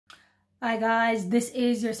Hi guys, this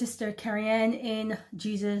is your sister Kerry-Ann in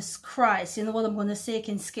Jesus Christ. You know what I'm going to say? You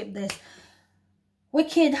can skip this.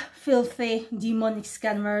 Wicked, filthy, demonic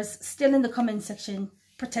scammers still in the comment section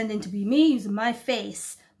pretending to be me, using my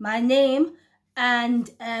face, my name,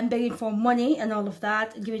 and begging for money and all of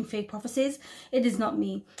that, giving fake prophecies. It is not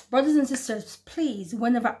me. Brothers and sisters, please,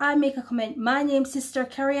 whenever I make a comment, my name, Sister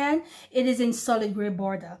Kerry-Ann, it is in solid grey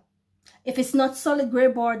border. If it's not solid grey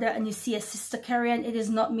border and you see a Sister Kerry-Ann, it is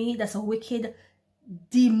not me. That's a wicked,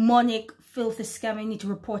 demonic, filthy scammer. You need to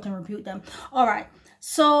report and rebuke them. All right.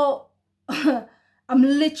 So I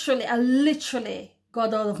literally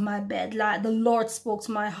got out of my bed. Like the Lord spoke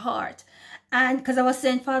to my heart. And because I was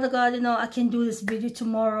saying, Father God, you know, I can do this video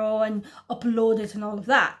tomorrow and upload it and all of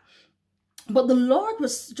that. But the Lord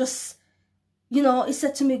was just, you know, he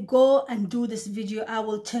said to me, go and do this video. I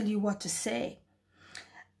will tell you what to say.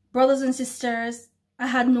 Brothers and sisters, I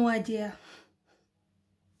had no idea.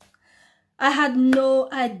 I had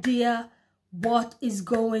no idea what is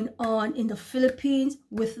going on in the Philippines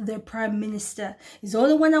with their prime minister. It's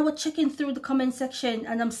only when I was checking through the comment section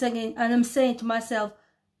and I'm saying to myself,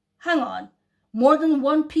 hang on, more than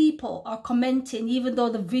one people are commenting, even though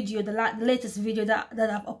the video, the latest video that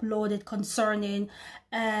I've uploaded concerning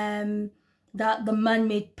that the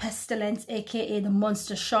man-made pestilence, aka the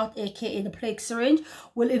monster shot, aka the plague syringe,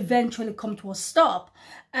 will eventually come to a stop.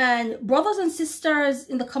 And brothers and sisters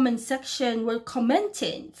in the comment section were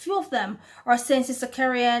commenting. Few of them are saying, Sister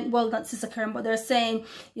Kerry-Ann, well, not Sister Kerry-Ann, but they're saying,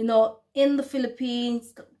 you know, in the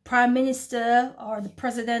Philippines, the prime minister or the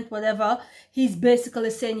president, whatever, he's basically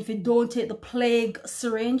saying if you don't take the plague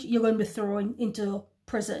syringe, you're going to be thrown into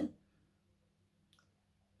prison.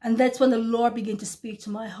 And that's when the Lord began to speak to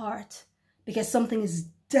my heart. Because something is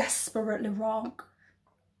desperately wrong.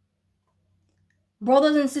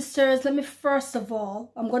 Brothers and sisters, let me first of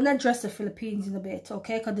all, I'm going to address the Philippines in a bit,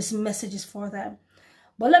 okay? Because this message is for them.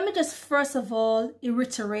 But let me just first of all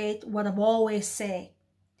reiterate what I've always said.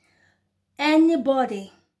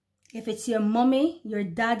 Anybody, if it's your mommy, your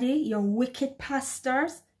daddy, your wicked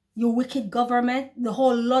pastors, your wicked government, the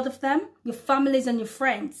whole lot of them, your families and your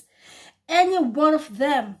friends, any one of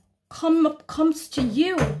them comes to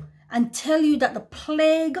you and tell you that the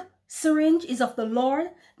plague syringe is of the Lord,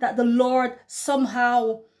 that the Lord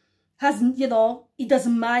somehow has, you know, he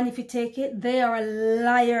doesn't mind if you take it, they are a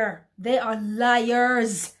liar. They are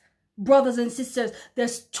liars. Brothers and sisters,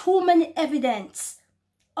 there's too many evidence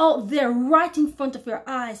out there right in front of your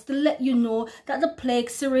eyes to let you know that the plague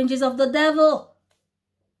syringe is of the devil.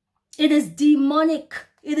 It is demonic.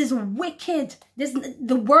 It is wicked.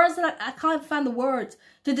 The words that I can't find the words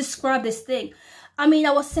to describe this thing. I mean,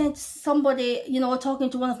 I was saying to somebody, you know, talking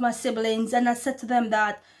to one of my siblings, and I said to them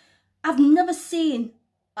that I've never seen,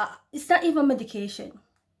 it's not even medication.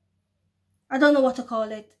 I don't know what to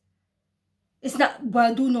call it. It's not,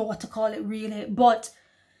 well, I do know what to call it really, but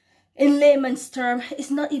in layman's term,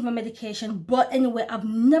 it's not even medication. But anyway, I've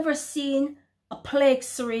never seen a plague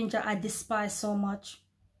syringe that I despise so much.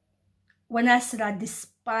 When I said I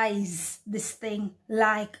despise this thing,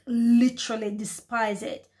 like literally despise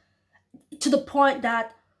it, to the point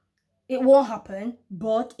that it won't happen.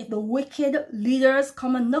 But if the wicked leaders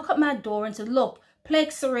come and knock at my door and say, look,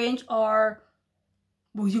 plague syringe, or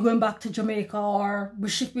well, you're going back to Jamaica, or we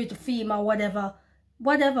ship you to FEMA,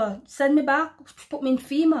 whatever, send me back, put me in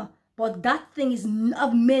FEMA. But that thing is,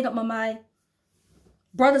 I've made up my mind.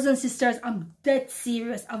 Brothers and sisters, I'm dead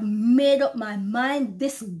serious. I've made up my mind.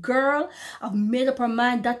 This girl, I've made up her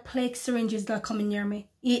mind that plague syringe is not coming near me.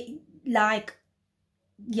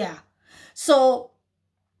 Yeah. So,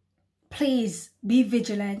 please be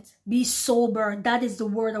vigilant. Be sober. That is the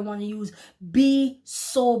word I want to use. Be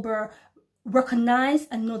sober. Recognize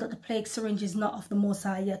and know that the plague syringe is not of the Most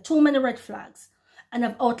High. Yeah, too many red flags. And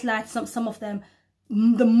I've outlined some of them.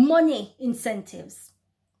 The money incentives.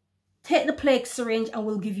 Take the plague syringe and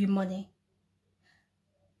we'll give you money.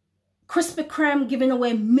 Krispy Kreme giving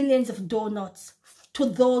away millions of donuts to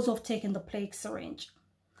those who have taken the plague syringe.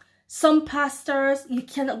 Some pastors, you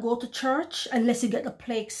cannot go to church unless you get the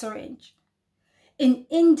plague syringe. In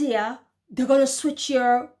India, they're going to switch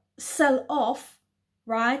your cell off,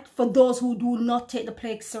 right, for those who do not take the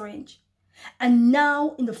plague syringe. And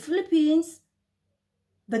now in the Philippines,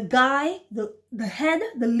 the guy, the head,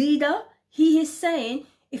 the leader, he is saying,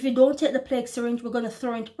 if you don't take the plague syringe, we're going to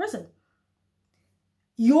throw you into prison.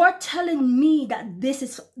 You're telling me that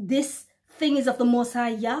this thing is of the Most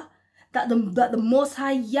High Yah? That the Most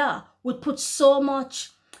High Yah would put so much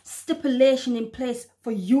stipulation in place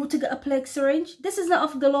for you to get a plague syringe? This is not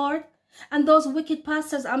of the Lord. And those wicked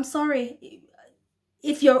pastors, I'm sorry,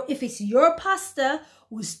 if it's your pastor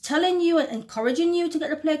who's telling you and encouraging you to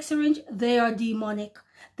get the plague syringe, they are demonic.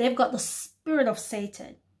 They've got the spirit of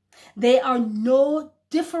Satan. They are no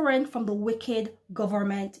different from the wicked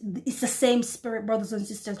government. It's the same spirit, brothers and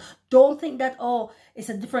sisters. Don't think that, oh, it's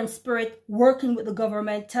a different spirit working with the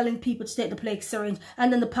government, telling people to take the plague syringe,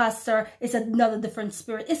 and then the pastor is another different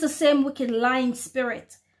spirit. It's the same wicked lying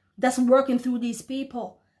spirit that's working through these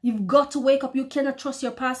people. You've got to wake up. You cannot trust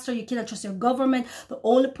your pastor. You cannot trust your government. The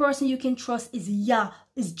only person you can trust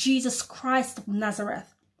is Jesus Christ of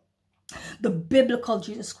Nazareth. The biblical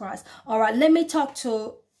Jesus Christ. All right, let me talk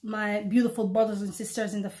to my beautiful brothers and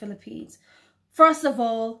sisters in the Philippines. First of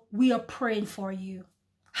all, we are praying for you.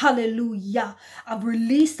 Hallelujah. I've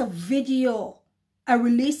released a video. I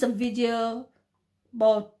released a video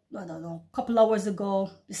about, I don't know, a couple hours ago.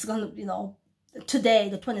 It's gonna, you know, today,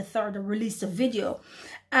 the 23rd, I released a video.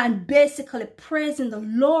 And basically praising the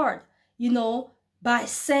Lord, you know, by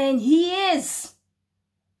saying He is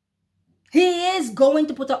going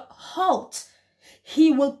to put a halt.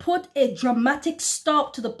 He will put a dramatic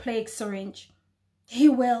stop to the plague syringe. He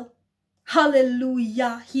will.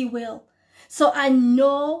 Hallelujah, He will. So I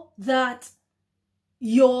know that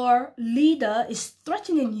your leader is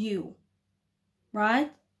threatening you,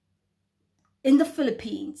 right? In the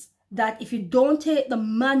Philippines, that if you don't take the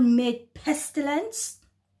man-made pestilence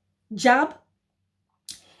jab,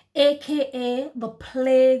 aka the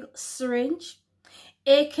plague syringe,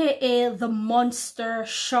 aka the monster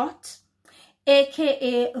shot,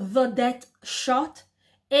 aka the death shot,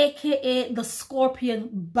 aka the scorpion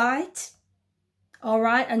bite, all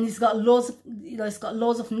right? And it's got loads of, you know, it's got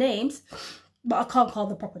loads of names, but I can't call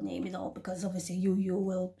the proper name, you know, because obviously you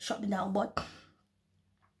will shut me down. But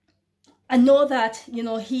I know that, you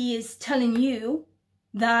know, He is telling you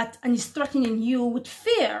that, and He's threatening you with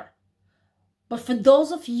fear. But for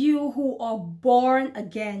those of you who are born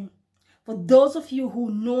again, for those of you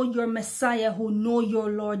who know your Messiah, who know your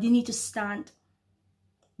Lord, you need to stand.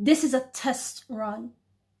 This is a test run.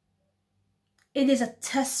 It is a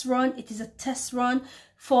test run. It is a test run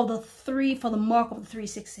for the mark of the 3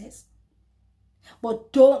 6s.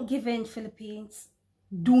 But don't give in, Philippines.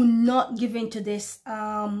 Do not give in to this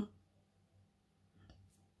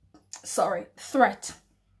threat.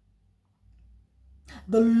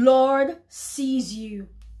 The Lord sees you.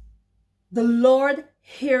 The Lord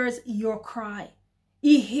hears your cry.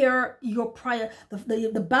 He hears your prayer.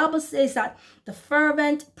 The Bible says that the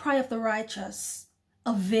fervent prayer of the righteous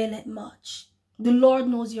availeth much. The Lord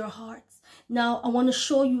knows your hearts. Now, I want to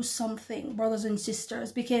show you something, brothers and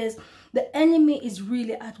sisters, because the enemy is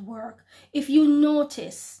really at work. If you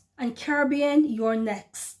notice, and Caribbean, you're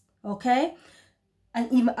next, okay?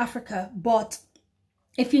 And even Africa. But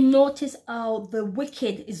if you notice how the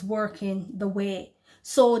wicked is working the way,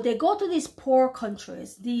 so they go to these poor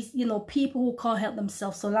countries, these, you know, people who can't help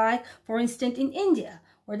themselves. So like, for instance, in India,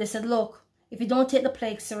 where they said, look, if you don't take the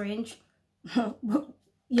plague syringe,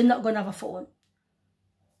 you're not going to have a phone.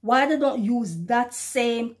 Why they don't use that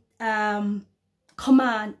same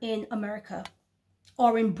command in America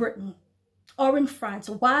or in Britain or in France?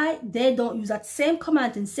 Why they don't use that same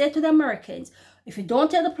command and say to the Americans, if you don't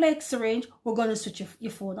take the plague syringe, we're going to switch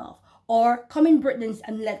your phone off? Or come in Britain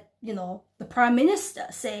and let, you know, the Prime Minister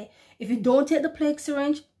say, if you don't take the plague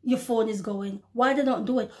syringe, your phone is going. Why they don't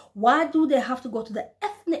do it? Why do they have to go to the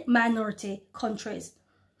ethnic minority countries?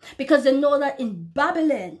 Because they know that in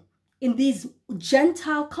Babylon, in these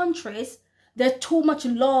Gentile countries, there are too much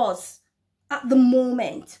laws at the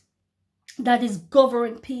moment that is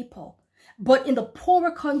governing people. But in the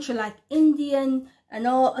poorer country like Indian and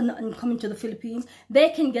all, and coming to the Philippines, they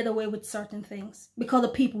can get away with certain things because the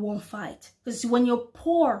people won't fight. Because when you're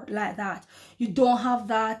poor like that, you don't have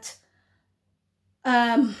that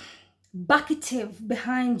backative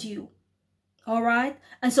behind you. All right?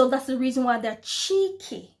 And so that's the reason why they're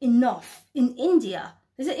cheeky enough in India.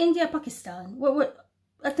 Is it India or Pakistan?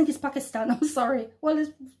 I think it's Pakistan. I'm sorry. Well,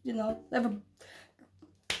 it's, you know,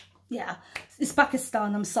 yeah, it's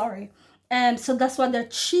Pakistan. I'm sorry. And so that's why they're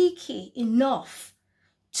cheeky enough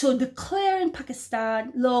to declare in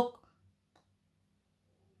Pakistan, look,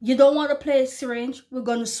 you don't want to play a syringe, we're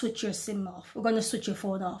going to switch your SIM off. We're going to switch your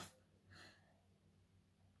phone off.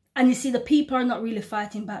 And you see, the people are not really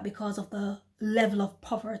fighting back because of the level of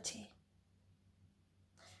poverty.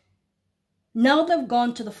 Now they've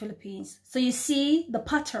gone to the Philippines. So you see the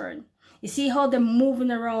pattern. You see how they're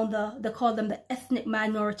moving around, they call them the ethnic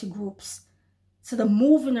minority groups. So they're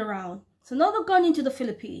moving around. So now they've gone into the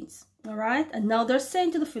Philippines, all right? And now they're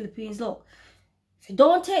saying to the Philippines, look, if you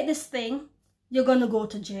don't take this thing, you're going to go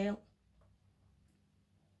to jail.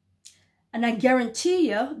 And I guarantee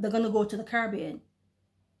you, they're going to go to the Caribbean.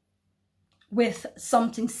 with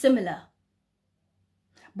something similar.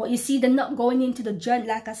 But you see, they're not going into the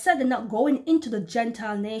like I said, they're not going into the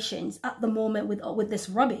Gentile nations at the moment with this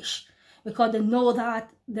rubbish, because they know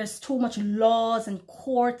that there's too much laws and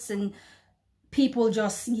courts and people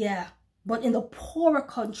just, yeah. But in the poorer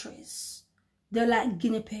countries, they're like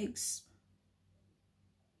guinea pigs.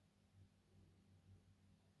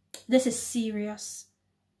 This is serious.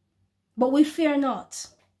 But we fear not.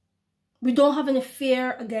 We don't have any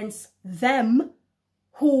fear against them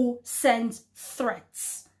who sends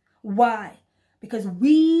threats. Why? Because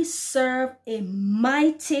we serve a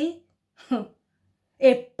mighty,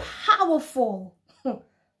 a powerful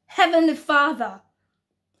Heavenly Father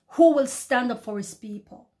who will stand up for his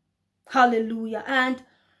people. Hallelujah. And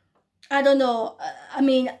I don't know, I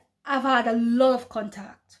mean, I've had a lot of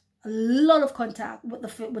contact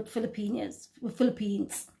with Philippines,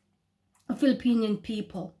 Philippine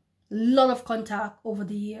people. A lot of contact over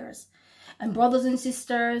the years. And brothers and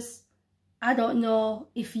sisters, I don't know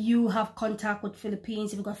if you have contact with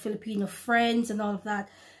Philippines, if you've got Filipino friends and all of that.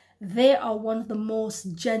 They are one of the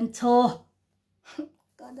most gentle,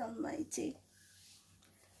 God Almighty.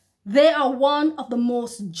 They are one of the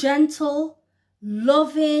most gentle,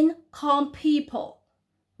 loving, calm people,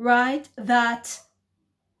 right? That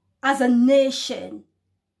as a nation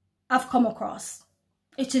I've come across.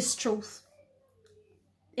 It is truth.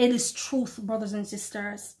 It is truth, brothers and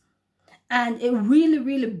sisters. And it really,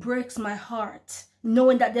 really breaks my heart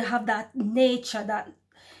knowing that they have that nature, that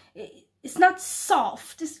it's not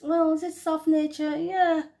soft. Well, is it soft nature?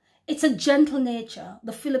 Yeah. It's a gentle nature.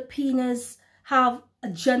 The Filipinos have a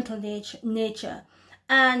gentle nature.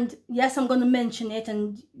 And yes, I'm going to mention it.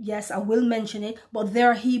 And yes, I will mention it. But there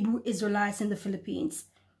are Hebrew Israelites in the Philippines.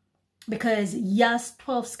 Because yes,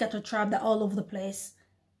 12 scattered tribes, they're all over the place.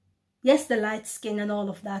 Yes, the light skin and all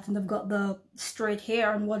of that, and they've got the straight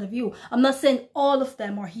hair and what have you. I'm not saying all of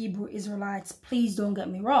them are Hebrew Israelites. Please don't get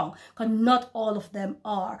me wrong, because not all of them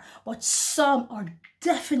are. But some are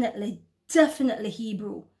definitely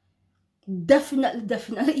Hebrew.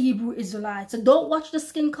 Definitely Hebrew Israelites. So don't watch the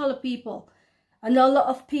skin color, people. I know a lot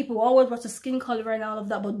of people always watch the skin color and all of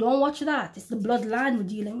that, but don't watch that. It's the bloodline we're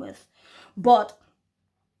dealing with. But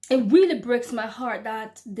it really breaks my heart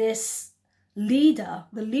that this leader,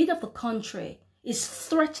 the leader of the country, is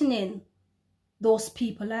threatening those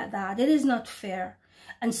people like that. It is not fair.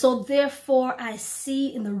 And so therefore I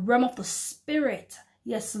see in the realm of the spirit,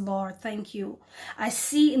 yes Lord, thank you, I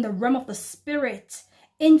see in the realm of the spirit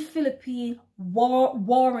in Philippines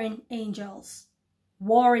warring angels.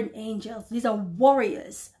 These are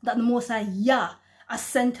warriors that the Most High Yah has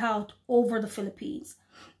sent out over the Philippines.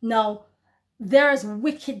 Now there is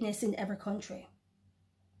wickedness in every country.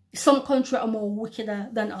 Some countries are more wickeder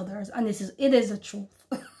than others, and it is the truth.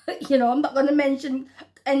 You know, I'm not going to mention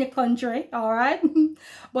any country, all right?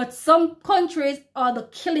 But some countries are the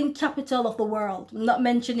killing capital of the world. I'm not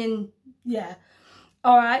mentioning, yeah,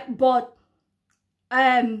 all right? But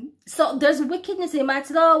so there's wickedness. You might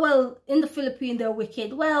say, oh, well, in the Philippines they're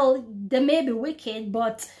wicked. Well, they may be wicked,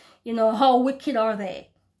 but you know, how wicked are they?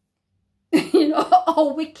 You know,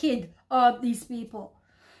 how wicked are these people?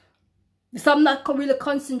 So I'm not really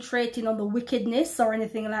concentrating on the wickedness or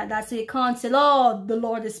anything like that. So you can't say, oh, the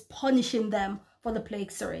Lord is punishing them for the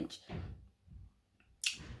plague syringe.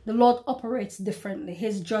 The Lord operates differently.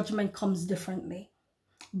 His judgment comes differently.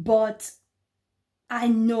 But I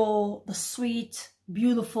know the sweet,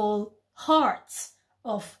 beautiful hearts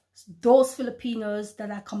of those Filipinos that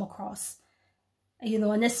I come across. You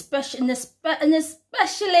know, and especially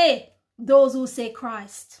those who say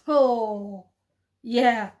Christ. Oh,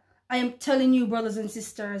 yeah. I am telling you, brothers and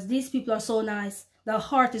sisters, these people are so nice. The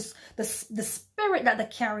heart is the spirit that they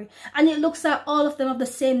carry. And it looks like all of them have the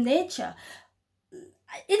same nature.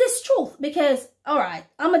 It is truth because, all right,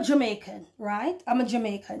 I'm a Jamaican, right? I'm a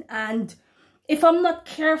Jamaican. And if I'm not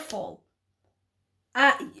careful,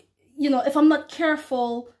 if I'm not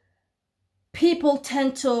careful, people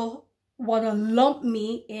tend to want to lump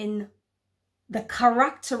me in the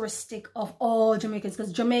characteristic of all Jamaicans,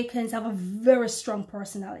 because Jamaicans have a very strong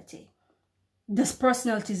personality. This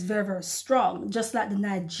personality is very, very strong, just like the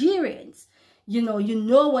Nigerians. You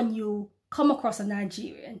know when you come across a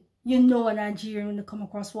Nigerian, you know a Nigerian when you come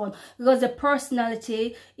across one, because the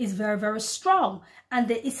personality is very, very strong. And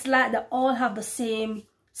it's like they all have the same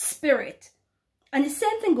spirit. And the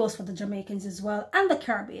same thing goes for the Jamaicans as well, and the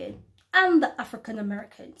Caribbean, and the African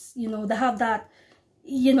Americans. You know, they have that.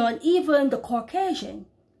 You know, and even the Caucasian,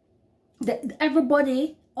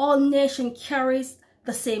 everybody, all nation carries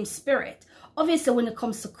the same spirit. Obviously, when it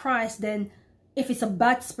comes to Christ, then if it's a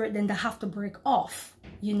bad spirit, then they have to break off,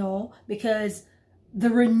 you know, because the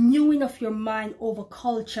renewing of your mind over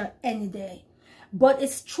culture any day. But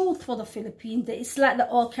it's truth for the Philippines. It's like they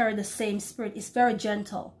all carry the same spirit. It's very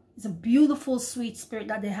gentle. It's a beautiful, sweet spirit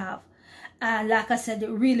that they have. And like I said, it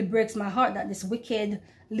really breaks my heart that this wicked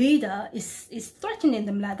leader is threatening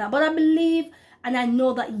them like that. But I believe and I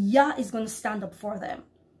know that Yah is going to stand up for them.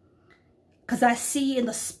 Because I see in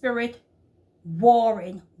the spirit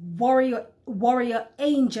warring, warrior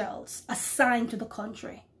angels assigned to the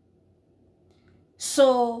country.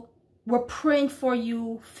 So we're praying for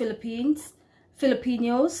you, Filipinos.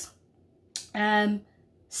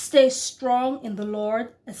 Stay strong in the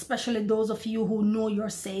Lord, especially those of you who know your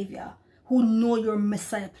Savior, who know your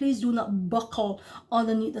Messiah. Please do not buckle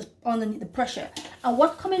underneath the pressure. And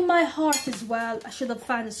what come in my heart as well, I should have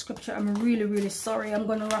found the scripture. I'm really sorry. I'm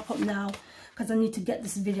going to wrap up now because I need to get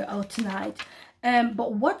this video out tonight.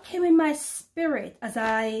 But what came in my spirit as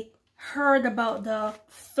I heard about the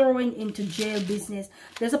throwing into jail business,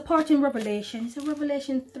 there's a part in Revelation. Is it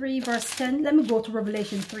Revelation 3 verse 10? Let me go to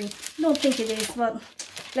Revelation 3. I don't think it is, but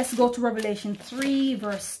let's go to Revelation 3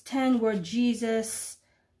 verse 10 where Jesus...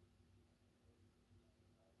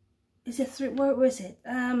 Is it 3? Where is it?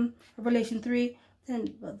 Revelation 3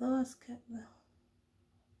 10. But those kept...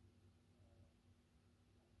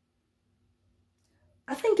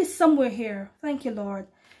 I think it's somewhere here. Thank you, Lord.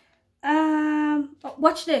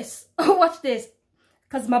 Watch this. Watch this.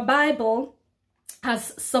 Because my Bible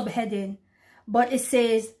has subheading, but it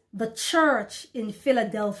says the church in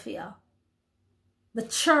Philadelphia. The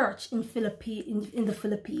church in the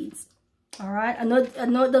Philippines. All right. I know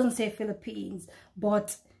it doesn't say Philippines,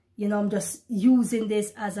 but you know, I'm just using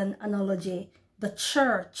this as an analogy. The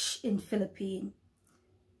church in Philippines.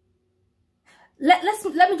 Let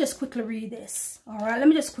me just quickly read this. All right, let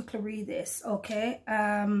me just quickly read this. Okay.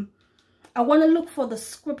 I want to look for the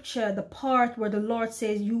scripture, the part where the Lord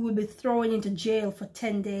says you will be thrown into jail for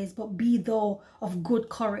 10 days, but be thou of good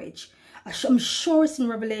courage. I'm sure it's in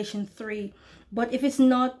Revelation 3, but if it's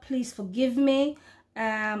not, please forgive me.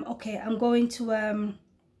 Okay, I'm going to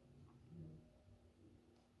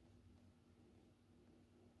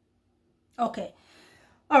okay.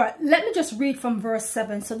 All right, let me just read from verse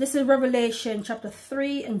 7. So this is Revelation chapter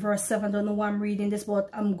 3 and verse 7. I don't know why I'm reading this, but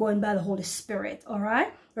I'm going by the Holy Spirit. All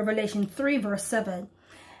right, Revelation 3 verse 7.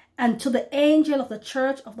 And to the angel of the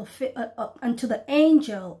church of the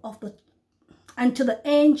angel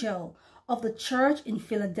of the church in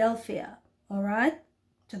Philadelphia. All right,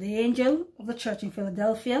 to the angel of the church in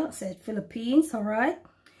Philadelphia, I said Philippines. All right,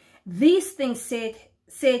 these things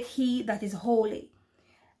said he that is holy,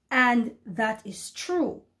 and that is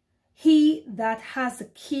true, he that has the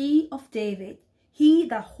key of David, he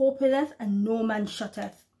that openeth and no man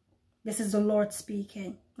shutteth. This is the Lord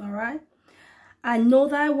speaking. All right. I know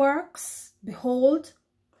thy works. Behold,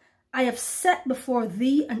 I have set before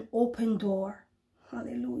thee an open door.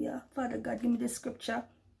 Hallelujah. Father God, give me this scripture.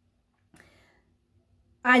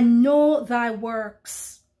 I know thy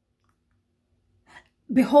works.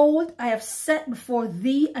 Behold, I have set before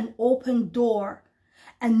thee an open door,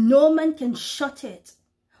 and no man can shut it.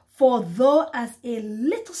 For thou hast a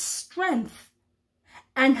little strength,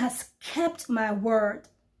 and hast kept my word,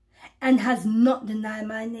 and has not denied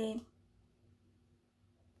my name.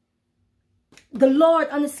 The Lord,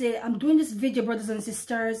 honestly, I'm doing this video, brothers and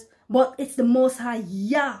sisters, but it's the Most High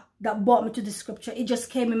Yah that brought me to the scripture. It just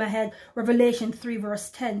came in my head, Revelation 3 verse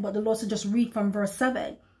 10, but the Lord said just read from verse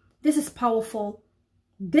 7. This is powerful.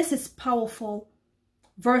 This is powerful.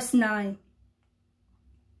 Verse 9.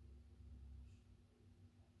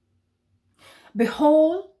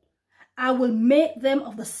 Behold, I will make them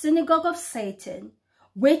of the synagogue of Satan,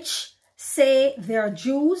 which say they are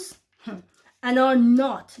Jews, and are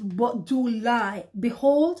not, but do lie.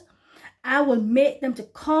 Behold, I will make them to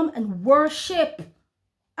come and worship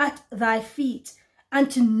at thy feet,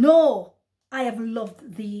 and to know I have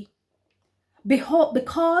loved thee. Behold,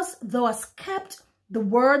 because thou hast kept the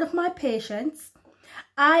word of my patience,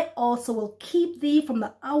 I also will keep thee from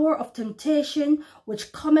the hour of temptation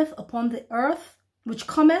which cometh upon the earth, which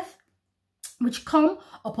come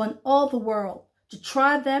upon all the world, to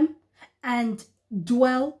try them and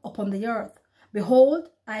dwell upon the earth. Behold,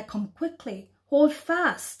 I come quickly. Hold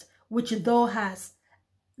fast which thou hast.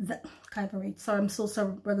 Can't read. Sorry, I'm so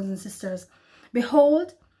sorry, brothers and sisters.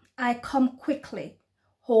 Behold, I come quickly.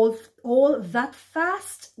 Hold that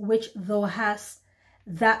fast which thou hast,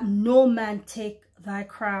 that no man take thy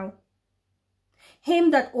crown.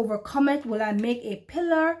 Him that overcometh will I make a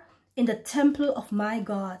pillar in the temple of my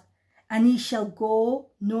God, and he shall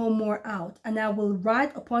go no more out. And I will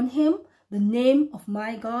write upon him the name of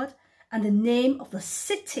my God, and the name of the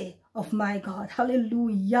city of my God.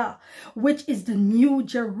 Hallelujah. Which is the new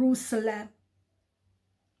Jerusalem,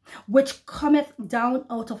 which cometh down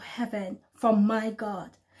out of heaven from my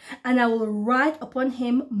God. And I will write upon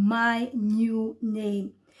him my new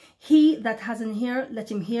name. He that has an ear, let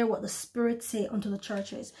him hear what the Spirit say unto the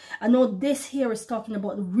churches. I know this here is talking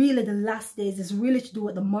about really the last days. Is really to do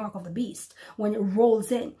with the mark of the beast when it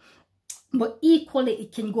rolls in. But equally,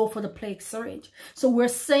 it can go for the plague syringe. So we're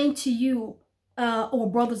saying to you, our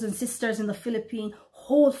brothers and sisters in the Philippines,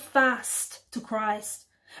 hold fast to Christ,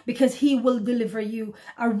 because he will deliver you.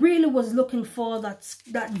 I really was looking for that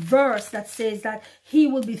verse that says that he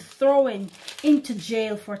will be thrown into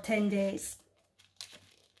jail for 10 days.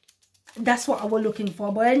 That's what I was looking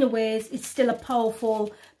for. But anyways, it's still a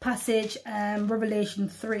powerful passage. Revelation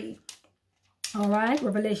 3. All right,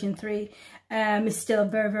 Revelation 3 is still a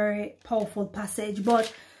very, very powerful passage.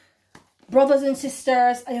 But brothers and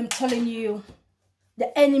sisters, I am telling you,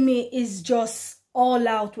 the enemy is just all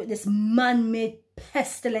out with this man-made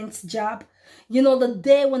pestilence jab. You know, the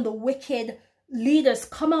day when the wicked leaders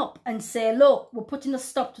come up and say, look, we're putting a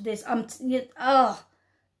stop to this.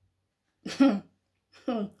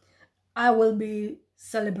 I will be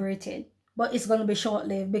celebrating, but it's going to be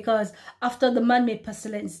short-lived, because after the man-made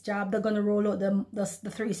pestilence jab, they're going to roll out the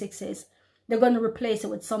 3/6s. They're going to replace it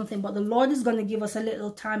with something, but the Lord is going to give us a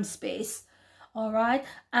little time space. All right,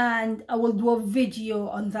 and I will do a video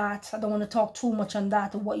on that. I don't want to talk too much on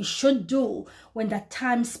that, of what you should do when that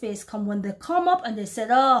time space come, when they come up and they said,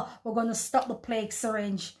 oh, we're going to stop the plague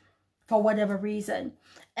syringe for whatever reason.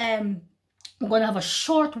 We're going to have a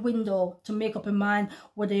short window to make up your mind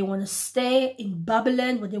whether you want to stay in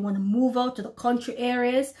Babylon, whether you want to move out to the country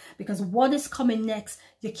areas, because what is coming next,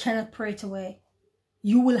 you cannot pray it away.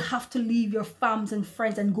 You will have to leave your families and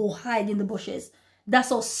friends and go hide in the bushes.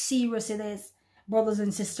 That's how serious it is, brothers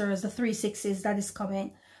and sisters, the 3/6s that is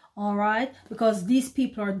coming. All right, because these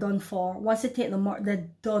people are done for. Once they take the mark,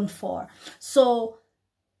 they're done for. So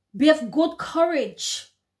be of good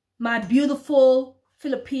courage, my beautiful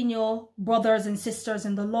Filipino brothers and sisters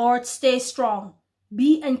in the Lord. Stay strong.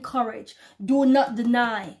 Be encouraged. Do not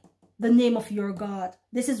deny the name of your God.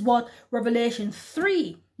 This is what Revelation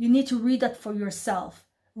 3, you need to read that for yourself.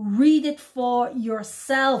 Read it for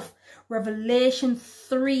yourself. Revelation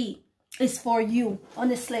 3 is for you,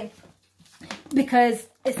 honestly, because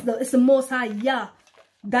it's the Most High Yah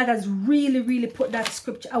that has really put that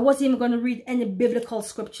scripture. I wasn't even going to read any biblical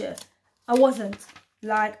scripture. I wasn't.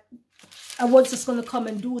 Like, I was just going to come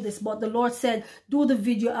and do this, but the Lord said, do the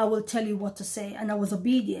video, I will tell you what to say. And I was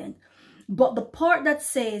obedient. But the part that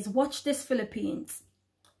says, watch this, Philippines.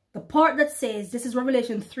 The part that says, this is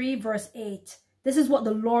Revelation 3 verse 8. This is what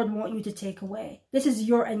the Lord wants you to take away. This is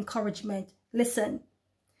your encouragement. Listen.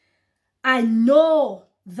 I know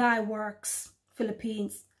thy works,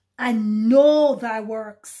 Philippines. I know thy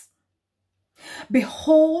works.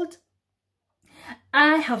 Behold,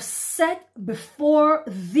 I have set before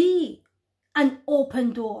thee an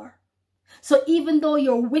open door. So even though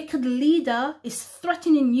your wicked leader is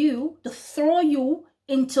threatening you to throw you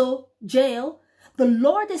into jail, the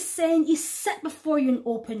Lord is saying He set before you an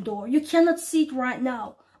open door. You cannot see it right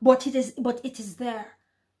now, but it is there.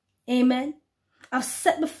 Amen. I've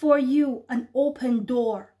set before you an open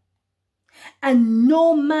door, and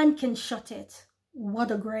no man can shut it.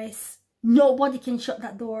 What a grace. Nobody can shut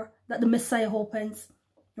that door that the Messiah opens.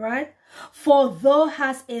 Right? For thou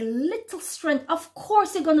hast a little strength. Of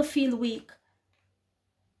course you're going to feel weak.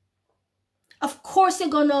 Of course you're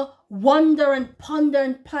going to wonder and ponder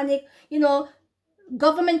and panic. You know,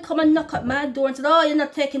 government come and knock at my door and say, oh, you're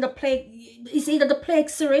not taking the plague. It's either the plague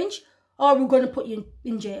syringe or we're going to put you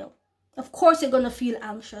in jail. Of course you're going to feel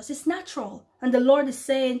anxious. It's natural. And the Lord is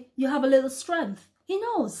saying, you have a little strength. He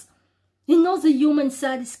knows. He knows the human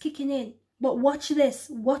side is kicking in. But watch this.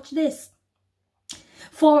 Watch this.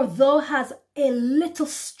 For thou hast a little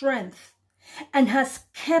strength, and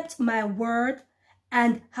hast kept my word,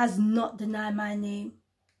 and has not denied my name.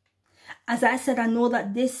 As I said, I know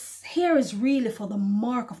that this here is really for the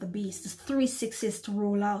mark of the beast. There's 3/6s to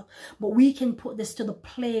roll out. But we can put this to the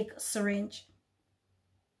plague syringe.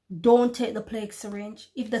 Don't take the plague syringe.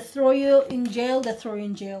 If they throw you in jail, they throw you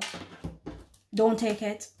in jail. Don't take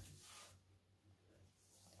it.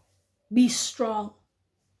 Be strong.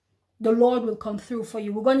 The Lord will come through for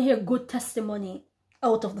you. We're going to hear good testimony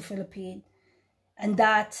out of the Philippines. And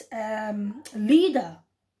that leader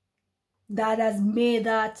that has made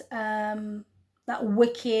that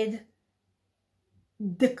wicked...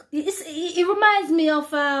 It reminds me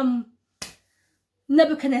of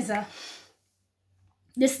Nebuchadnezzar.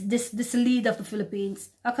 This leader of the Philippines.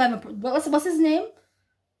 I can't remember. What's his name?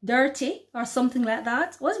 Dirty or something like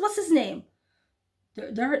that. What's his name?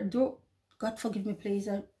 God forgive me, please.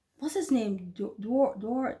 What's his name?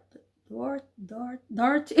 Dirty.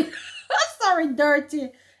 Sorry, dirty.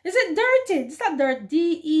 Is it dirty? It's not dirt.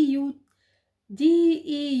 D-E-U.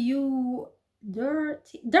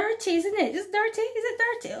 Dirty, isn't it? It's dirty. Is it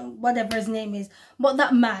dirty? Whatever his name is. But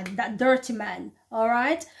that man, that dirty man. All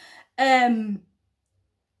right.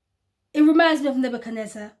 It reminds me of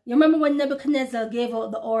Nebuchadnezzar. You remember when Nebuchadnezzar gave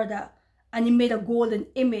out the order and he made a golden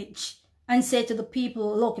image and said to the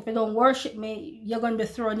people, look, if you don't worship me, you're going to be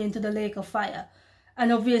thrown into the lake of fire.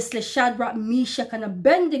 And obviously Shadrach, Meshach, and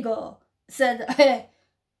Abednego said, hey,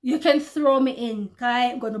 you can throw me in, because I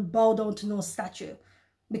ain't going to bow down to no statue,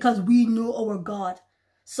 because we know our God.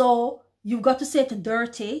 So you've got to say to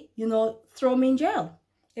dirty, you know, throw me in jail.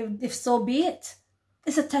 If so be it.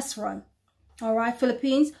 It's a test run. All right,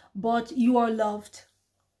 Philippines, but you are loved.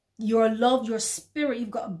 You are loved, your spirit,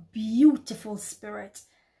 you've got a beautiful spirit,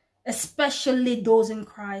 especially those in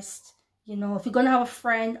Christ. You know, if you're going to have a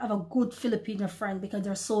friend, have a good Filipino friend, because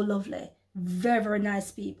they're so lovely. Very, very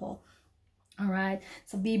nice people. All right,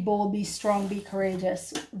 so be bold, be strong, be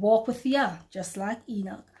courageous. Walk with Yah, just like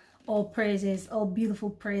Enoch. All praises, all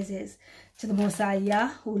beautiful praises to the Most High Yah,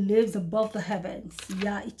 who lives above the heavens.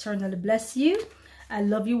 Yah eternally bless you. I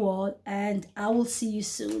love you all, and I will see you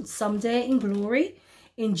soon, someday in glory,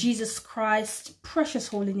 in Jesus Christ's precious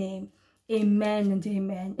holy name. Amen and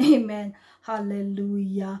amen. Amen.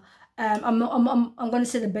 Hallelujah. I'm going to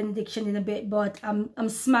say the benediction in a bit, but I'm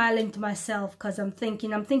smiling to myself because I'm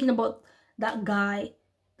thinking about that guy,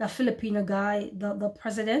 the Filipino guy, the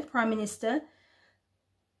president, prime minister.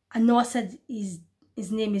 I know I said his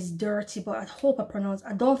name is Dirty, but I hope I pronounced.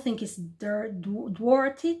 I don't think it's Dirty.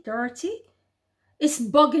 It's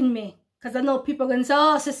bugging me because I know people are going to say,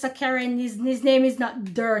 oh, Sister Kerry-Ann, his name is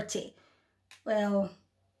not Dirty. Well,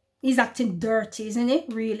 he's acting dirty, isn't he?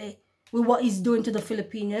 Really? With what he's doing to the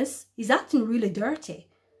Filipinos. He's acting really dirty.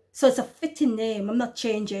 So it's a fitting name. I'm not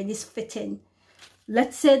changing. It's fitting.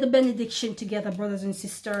 Let's say the benediction together, brothers and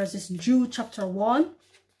sisters. It's Jude chapter 1.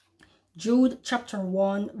 Jude chapter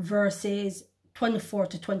 1 verses 24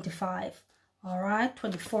 to 25. All right?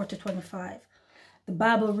 24 to 25. The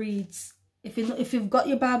Bible reads... If you've got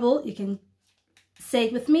your Bible, you can say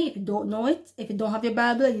it with me. If you don't know it, if you don't have your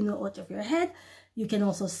Bible, you know it out of your head, you can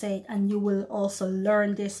also say it, and you will also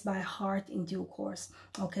learn this by heart in due course.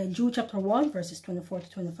 Okay, Jude chapter 1 verses 24 to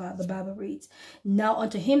 25. The Bible reads, now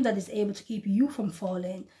unto him that is able to keep you from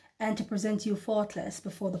falling and to present you faultless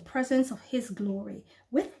before the presence of his glory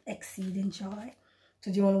with exceeding joy. To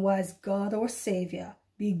the only wise God, our Savior,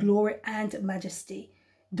 be glory and majesty,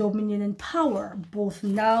 dominion and power, both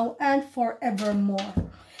now and forevermore.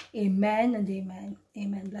 Amen and amen.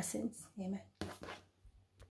 Amen. Blessings. Amen.